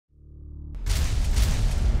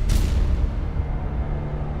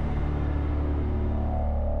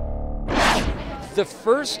The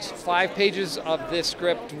first 5 pages of this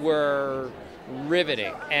script were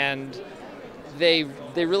riveting, and they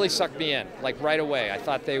really sucked me in, like right away. I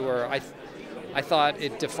thought they were, I thought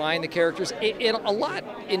it defined the characters. A lot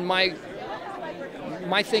in my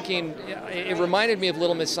thinking, it reminded me of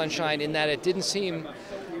Little Miss Sunshine in that it didn't seem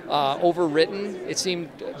overwritten. It seemed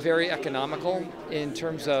very economical in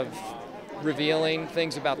terms of revealing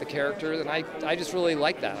things about the characters, and I just really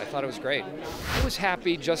liked that. I thought it was great. I was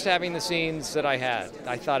happy just having the scenes that I had.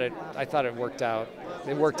 I thought it worked out.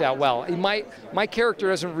 It worked out well. My character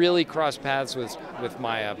doesn't really cross paths with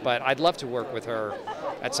Maya, but I'd love to work with her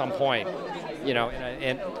at some point, you know,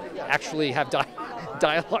 and actually have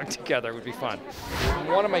dialogue together. Would be fun.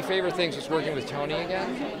 One of my favorite things was working with Tony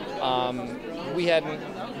again. We hadn't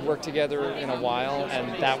worked together in a while,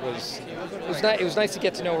 and it was nice to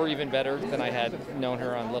get to know her even better than I had known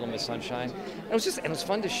her on Little Miss Sunshine. It was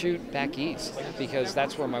fun to shoot back east because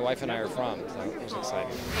that's where my wife and I are from. So it was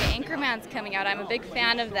exciting. Anchorman's coming out. I'm a big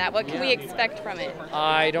fan of that. What can we expect from it?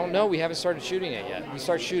 I don't know. We haven't started shooting it yet. We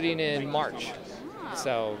start shooting in March.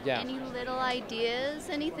 So yeah. Any little ideas?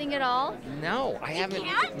 Anything at all? No, I haven't.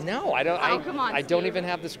 Can't? No, I don't. Oh, come on, I don't Steve. even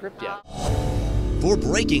have the script yet. For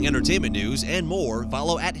breaking entertainment news and more,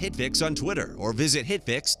 follow @HitFix on Twitter or visit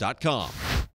hitfix.com.